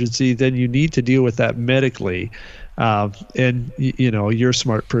emergency, then you need to deal with that medically. And you're a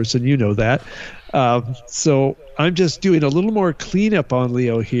smart person, you know that. So I'm just doing a little more cleanup on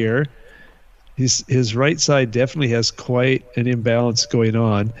Leo here. His right side definitely has quite an imbalance going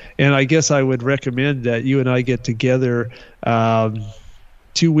on. And I guess I would recommend that you and I get together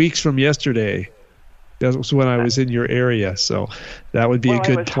 2 weeks from yesterday. That was when I was in your area. So that would be a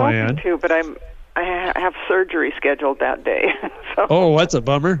good plan. I was hoping to, but I have surgery scheduled that day. So. Oh, that's a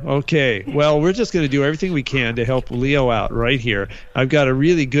bummer. Okay. Well, we're just going to do everything we can to help Leo out right here. I've got a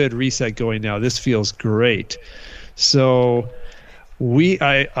really good reset going now. This feels great. So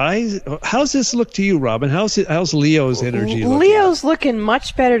how's this look to you, Robin? How's Leo's energy looking? Leo's looking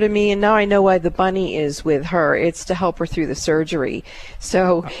much better to me, and now I know why the bunny is with her. It's to help her through the surgery.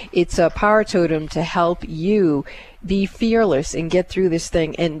 So it's a power totem to help you be fearless and get through this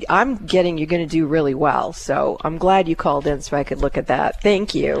thing. And I'm getting you're going to do really well. So I'm glad you called in so I could look at that.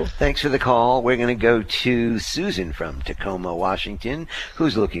 Thank you. Thanks for the call. We're going to go to Susan from Tacoma, Washington,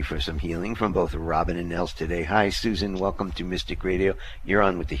 who's looking for some healing from both Robin and Nels today. Hi, Susan. Welcome to Mystic Radio. You're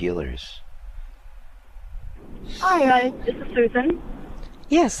on with the healers. Hi, this is Susan.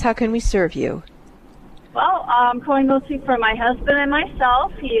 Yes, how can we serve you? Well, I'm calling mostly for my husband and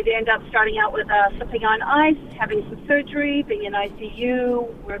myself. He ended up starting out with slipping on ice, having some surgery, being in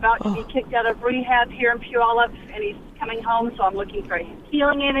ICU. We're about to be kicked out of rehab here in Puyallup, and he's coming home, so I'm looking for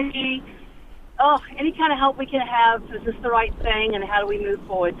healing energy. Any kind of help we can have. Is this the right thing, and how do we move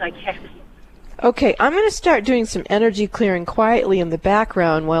forward, I guess? Okay, I'm going to start doing some energy clearing quietly in the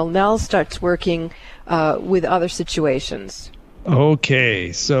background while Nell starts working with other situations.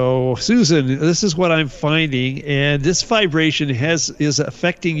 Okay, so Susan, this is what I'm finding, and this vibration is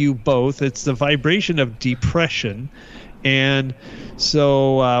affecting you both. It's the vibration of depression, and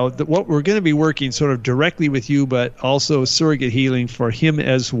so what we're going to be working sort of directly with you, but also surrogate healing for him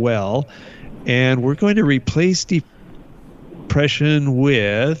as well, and we're going to replace depression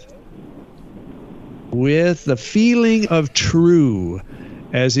with the feeling of true.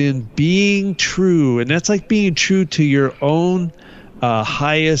 As in being true, and that's like being true to your own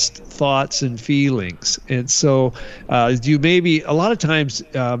highest thoughts and feelings. And so you may be, a lot of times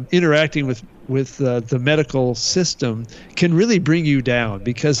interacting with the medical system can really bring you down,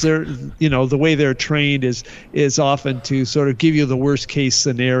 because they're, the way they're trained is often to sort of give you the worst case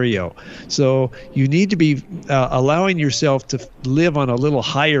scenario. So you need to be allowing yourself to live on a little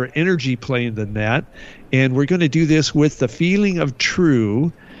higher energy plane than that. And we're going to do this with the feeling of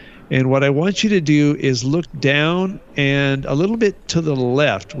true. And what I want you to do is look down and a little bit to the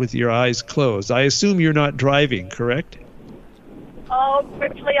left with your eyes closed. I assume you're not driving, correct? Oh,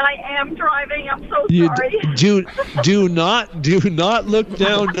 quickly, I am driving. I'm so sorry. Do not look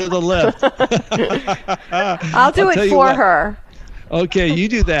down to the left. I'll do it for her. Okay, you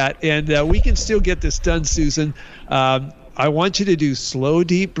do that, and we can still get this done, Susan. I want you to do slow,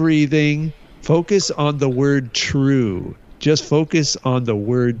 deep breathing. Focus on the word true. Just focus on the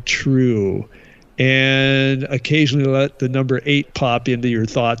word true. And occasionally let the number 8 pop into your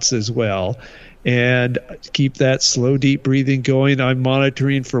thoughts as well. And keep that slow, deep breathing going. I'm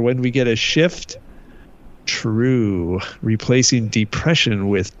monitoring for when we get a shift. True. Replacing depression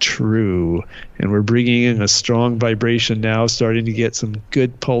with true. And we're bringing in a strong vibration now, starting to get some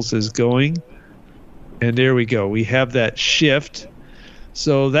good pulses going. And there we go. We have that shift.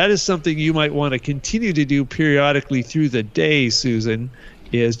 So that is something you might want to continue to do periodically through the day, Susan,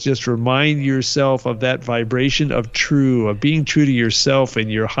 is just remind yourself of that vibration of true, of being true to yourself and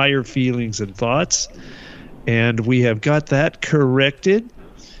your higher feelings and thoughts. And we have got that corrected.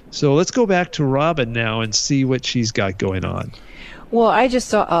 So let's go back to Robin now and see what she's got going on. Well, I just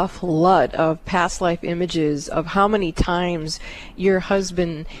saw a flood of past life images of how many times your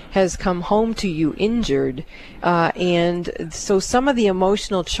husband has come home to you injured. And so some of the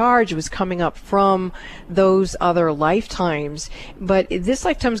emotional charge was coming up from those other lifetimes. But this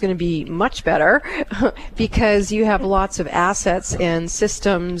lifetime is going to be much better because you have lots of assets and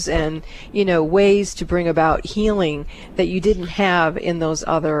systems and, ways to bring about healing that you didn't have in those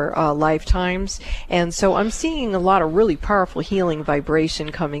other lifetimes. And so I'm seeing a lot of really powerful healing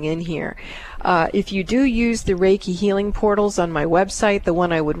vibration coming in here. If you do use the Reiki healing portals on my website, the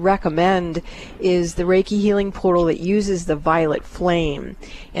one I would recommend is the Reiki healing portal that uses the violet flame.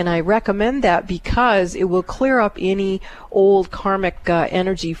 And I recommend that because it will clear up any old karmic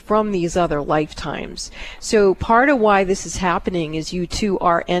energy from these other lifetimes. So part of why this is happening is you two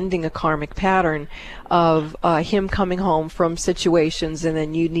are ending a karmic pattern of him coming home from situations and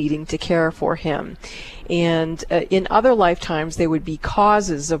then you needing to care for him. And in other lifetimes, there would be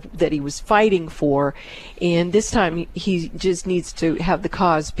causes that he was fighting for. And this time, he just needs to have the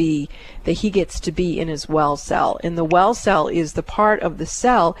cause be that he gets to be in his well cell. And the well cell is the part of the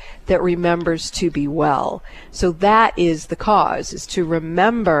cell that remembers to be well. So that is the cause, is to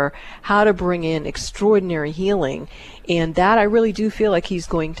remember how to bring in extraordinary healing. And that I really do feel like he's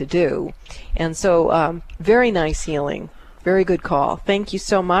going to do. And so very nice healing. Very good call. Thank you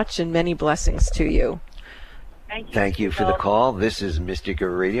so much, and many blessings to you. Thank you for the call. This is Mystic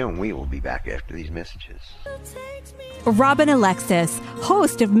Radio, and we will be back after these messages. Robin Alexis,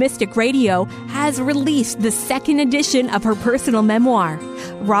 host of Mystic Radio, has released the second edition of her personal memoir.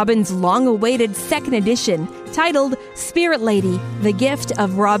 Robin's long-awaited second edition, titled Spirit Lady, The Gift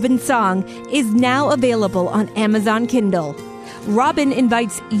of Robin's Song, is now available on Amazon Kindle. Robin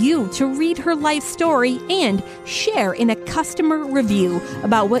invites you to read her life story and share in a customer review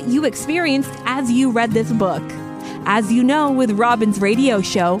about what you experienced as you read this book. As you know, with Robin's radio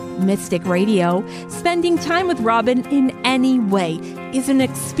show, Mystic Radio, spending time with Robin in any way is an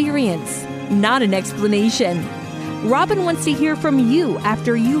experience, not an explanation. Robin wants to hear from you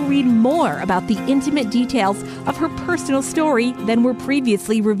after you read more about the intimate details of her personal story than were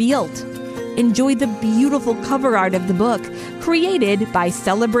previously revealed. Enjoy the beautiful cover art of the book, created by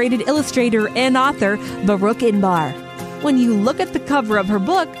celebrated illustrator and author Baruch Inbar. When you look at the cover of her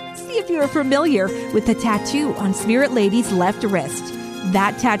book, see if you're familiar with the tattoo on Spirit Lady's left wrist.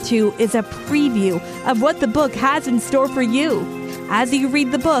 That tattoo is a preview of what the book has in store for you. As you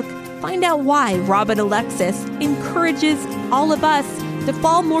read the book, find out why Robin Alexis encourages all of us to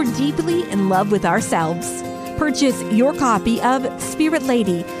fall more deeply in love with ourselves. Purchase your copy of Spirit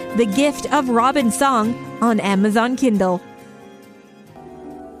Lady, The Gift of Robin's Song on Amazon Kindle.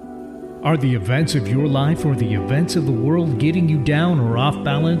 Are the events of your life or the events of the world getting you down or off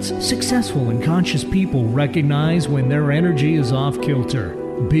balance? Successful and conscious people recognize when their energy is off kilter.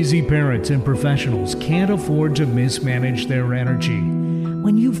 Busy parents and professionals can't afford to mismanage their energy.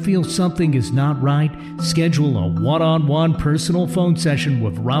 When you feel something is not right, schedule a one-on-one personal phone session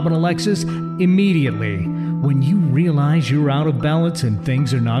with Robin Alexis immediately. When you realize you're out of balance and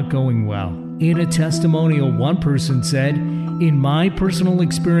things are not going well. In a testimonial, one person said, "In my personal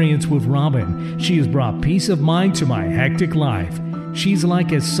experience with Robin, she has brought peace of mind to my hectic life. She's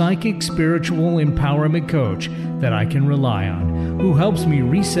like a psychic spiritual empowerment coach that I can rely on, who helps me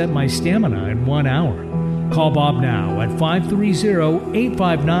reset my stamina in 1 hour." Call Bob now at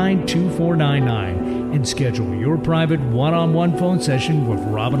 530-859-2499 and schedule your private one-on-one phone session with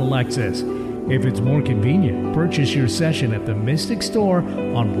Robin Alexis. If it's more convenient, purchase your session at the Mystic Store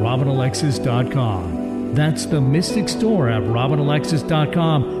on RobinAlexis.com. That's the Mystic Store at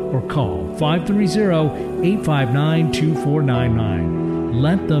RobinAlexis.com or call 530-859-2499.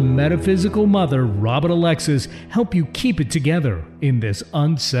 Let the metaphysical mother, Robin Alexis, help you keep it together in this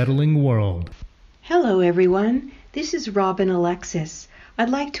unsettling world. Hello, everyone. This is Robin Alexis. I'd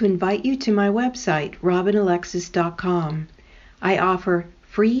like to invite you to my website, RobinAlexis.com. I offer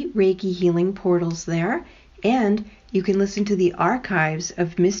free Reiki healing portals there, and you can listen to the archives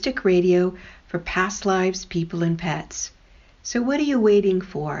of Mystic Radio for past lives, people, and pets. So what are you waiting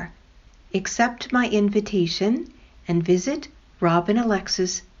for? Accept my invitation and visit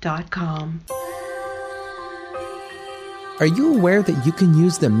RobinAlexis.com. Are you aware that you can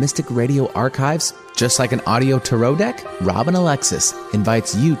use the Mystic Radio archives just like an audio tarot deck? Robin Alexis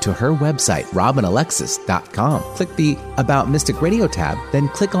invites you to her website, RobinAlexis.com. Click the About Mystic Radio tab, then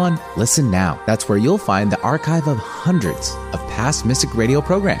click on Listen Now. That's where you'll find the archive of hundreds of past Mystic Radio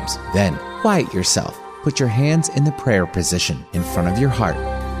programs. Then, quiet yourself. Put your hands in the prayer position in front of your heart,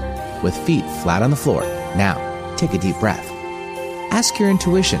 with feet flat on the floor. Now, take a deep breath. Ask your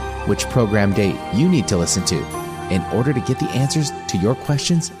intuition which program date you need to listen to in order to get the answers to your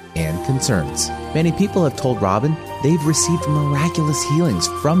questions and concerns. Many people have told Robin they've received miraculous healings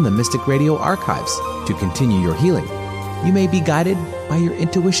from the Mystic Radio archives. To continue your healing, you may be guided by your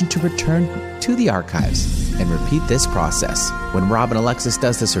intuition to return to the archives and repeat this process. When Robin Alexis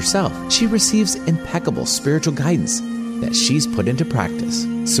does this herself, she receives impeccable spiritual guidance that she's put into practice.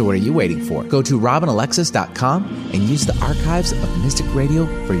 So what are you waiting for? Go to RobinAlexis.com and use the archives of Mystic Radio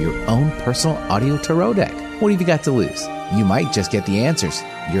for your own personal audio tarot deck. What have you got to lose? You might just get the answers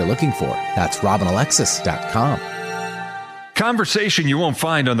you're looking for. That's RobinAlexis.com. Conversation you won't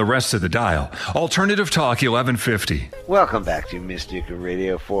find on the rest of the dial. Alternative Talk 1150. Welcome back to Mystic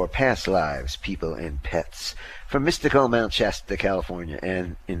Radio for Past Lives, People, and Pets. From mystical Mount Shasta, California,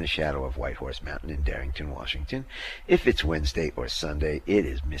 and in the shadow of Whitehorse Mountain in Darrington, Washington. If it's Wednesday or Sunday, it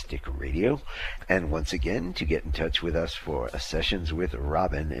is Mystic Radio. And once again, to get in touch with us for sessions with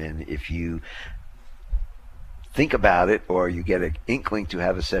Robin, and if you think about it or you get an inkling to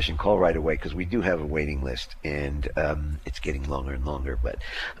have a session, call right away, because we do have a waiting list, and it's getting longer and longer, but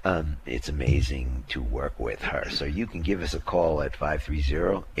it's amazing to work with her. So you can give us a call at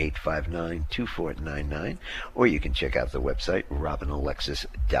 530-859-2499, or you can check out the website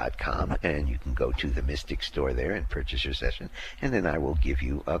RobinAlexis.com, and you can go to the Mystic store there and purchase your session, and then I will give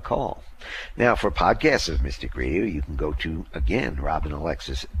you a call. Now, for podcasts of Mystic Radio, you can go to, again,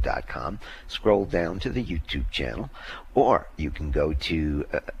 RobinAlexis.com, scroll down to the YouTube channel, or you can go to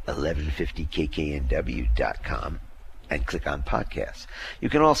 1150kknw.com and click on podcasts. You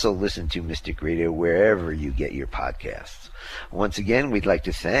can also listen to Mystic Radio wherever you get your podcasts. Once again, we'd like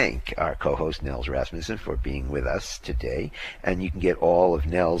to thank our co-host Nels Rasmussen for being with us today, and you can get all of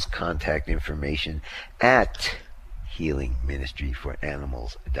Nels' contact information at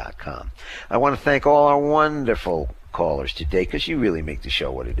healingministryforanimals.com. I want to thank all our wonderful callers today, because you really make the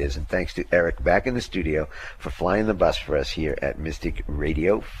show what it is, and thanks to Eric back in the studio for flying the bus for us here at Mystic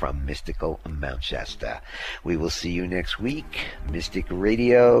Radio from mystical Mount Shasta. We will see you next week. Mystic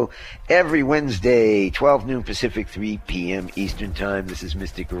Radio every Wednesday, 12 noon Pacific, 3 p.m. Eastern Time. This is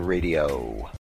Mystic Radio.